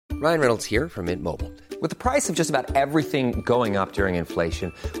Ryan Reynolds here from Mint Mobile. With the price of just about everything going up during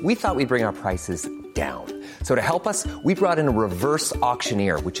inflation, we thought we'd bring our prices down. So to help us, we brought in a reverse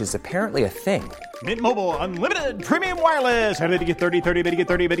auctioneer, which is apparently a thing. Mint Mobile Unlimited Premium Wireless. How to get 30, 30, bit to get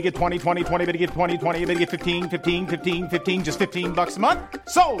 30, bit to get 20, 20, 20, bit to get 20, 20, bit to get 15, 15, 15, 15, just $15 a month?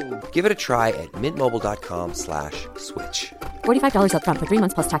 Sold! Give it a try at mintmobile.com/switch. $45 up front for 3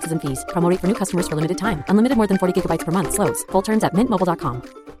 months plus taxes and fees. Promo rate for new customers for limited time. Unlimited more than 40 gigabytes per month. Slows full terms at mintmobile.com.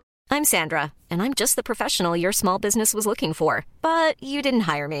 I'm Sandra, and I'm just the professional your small business was looking for. But you didn't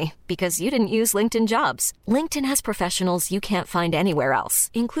hire me because you didn't use LinkedIn Jobs. LinkedIn has professionals you can't find anywhere else,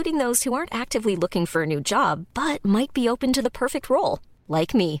 including those who aren't actively looking for a new job, but might be open to the perfect role,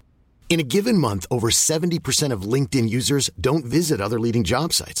 like me. In a given month, over 70% of LinkedIn users don't visit other leading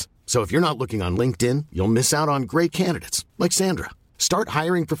job sites. So if you're not looking on LinkedIn, you'll miss out on great candidates like Sandra. Start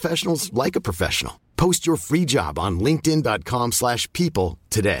hiring professionals like a professional. Post your free job on linkedin.com/people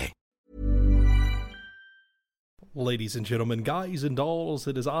today. Ladies and gentlemen, guys and dolls,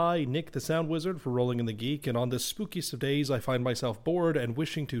 it is I, Nick the Sound Wizard, for Rolling in the Geek, and on this spookiest of days I find myself bored and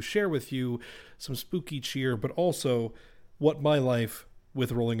wishing to share with you some spooky cheer, but also what my life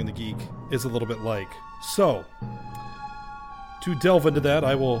with Rolling in the Geek is a little bit like. So, to delve into that,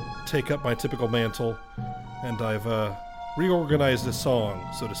 I will take up my typical mantle, and I've reorganized a song,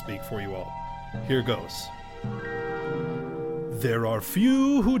 so to speak, for you all. Here goes. There are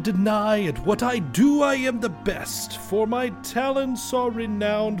few who deny at what I do I am the best, for my talents are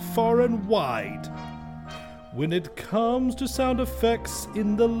renowned far and wide. When it comes to sound effects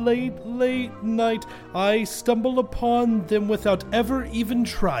in the late, late night, I stumble upon them without ever even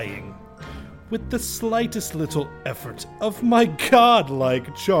trying. With the slightest little effort of my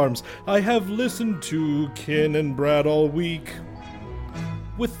godlike charms, I have listened to Ken and Brad all week.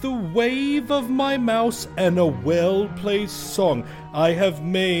 With the wave of my mouse and a well-placed song, I have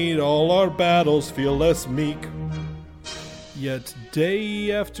made all our battles feel less meek. Yet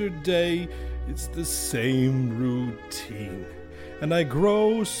day after day, it's the same routine, and I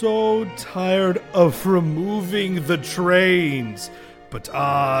grow so tired of removing the trains. But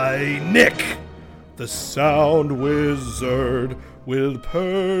I, Nick, the Sound Wizard, will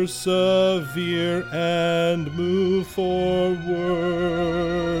persevere and move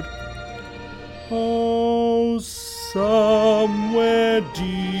forward. Oh, somewhere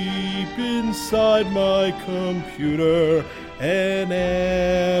deep inside my computer, an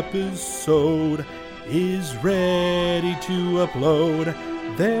episode is ready to upload.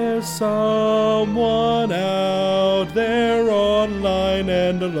 There's someone out there online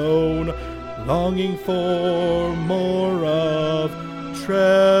and alone, longing for more of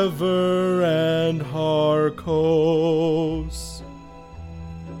Trevor and Harkos.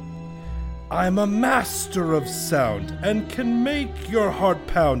 I'm a master of sound and can make your heart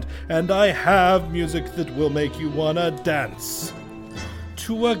pound, and I have music that will make you wanna dance.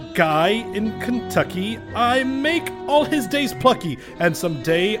 To a guy in Kentucky, I make all his days plucky, and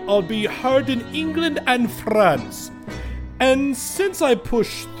someday I'll be heard in England and France. And since I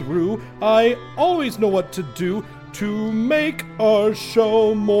push through, I always know what to do to make our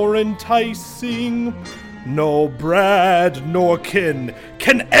show more enticing. No Brad nor Ken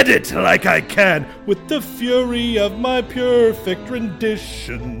can edit like I can with the fury of my perfect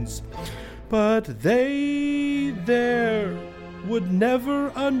renditions. But they there would never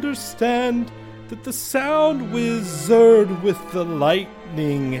understand that the Sound Wizard with the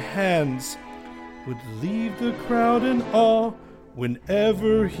lightning hands would leave the crowd in awe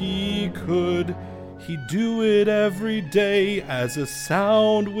whenever he could. He'd do it every day as a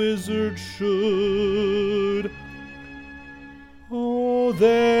Sound Wizard should. Oh,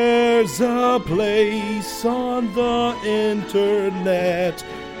 there's a place on the internet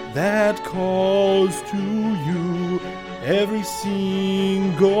that calls to you every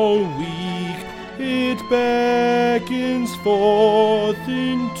single week. It beckons forth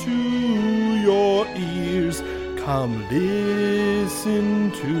into your ears. Come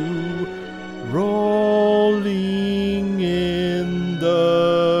listen to Rolling in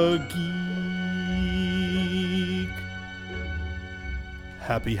the Geek.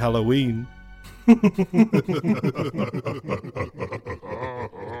 Happy Halloween.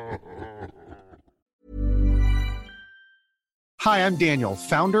 Hi, I'm Daniel,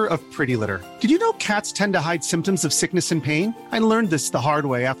 founder of Pretty Litter. Did you know cats tend to hide symptoms of sickness and pain? I learned this the hard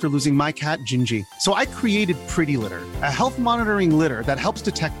way after losing my cat, Gingy. So I created Pretty Litter, a health monitoring litter that helps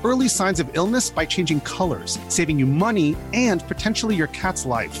detect early signs of illness by changing colors, saving you money and potentially your cat's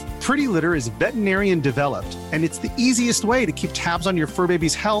life. Pretty Litter is veterinarian developed, and it's the easiest way to keep tabs on your fur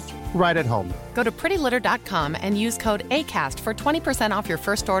baby's health right at home. Go to prettylitter.com and use code ACAST for 20% off your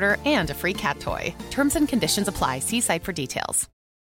first order and a free cat toy. Terms and conditions apply. See site for details.